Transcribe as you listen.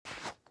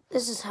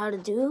This is how to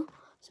do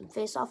some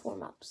face-off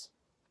warm-ups.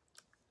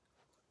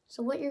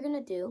 So what you're going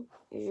to do,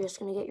 you're just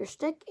going to get your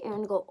stick and you're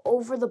going to go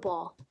over the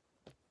ball.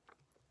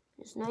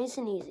 It's nice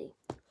and easy.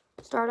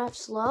 Start off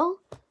slow,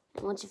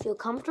 and once you feel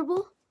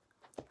comfortable,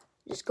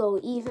 just go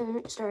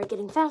even, start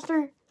getting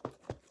faster.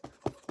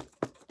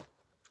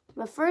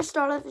 But first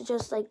start off with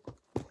just like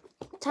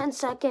 10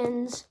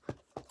 seconds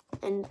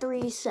and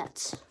 3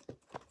 sets.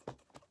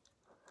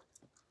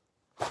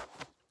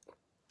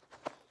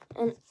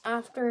 And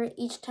after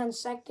each 10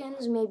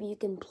 seconds, maybe you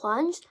can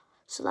plunge.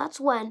 So that's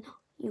when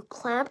you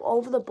clamp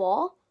over the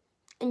ball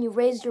and you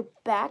raise your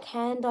back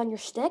hand on your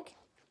stick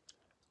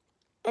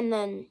and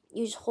then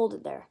you just hold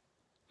it there.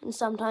 And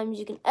sometimes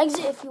you can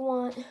exit if you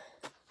want.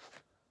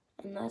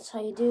 And that's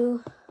how you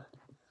do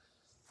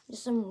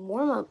just some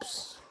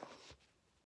warm-ups.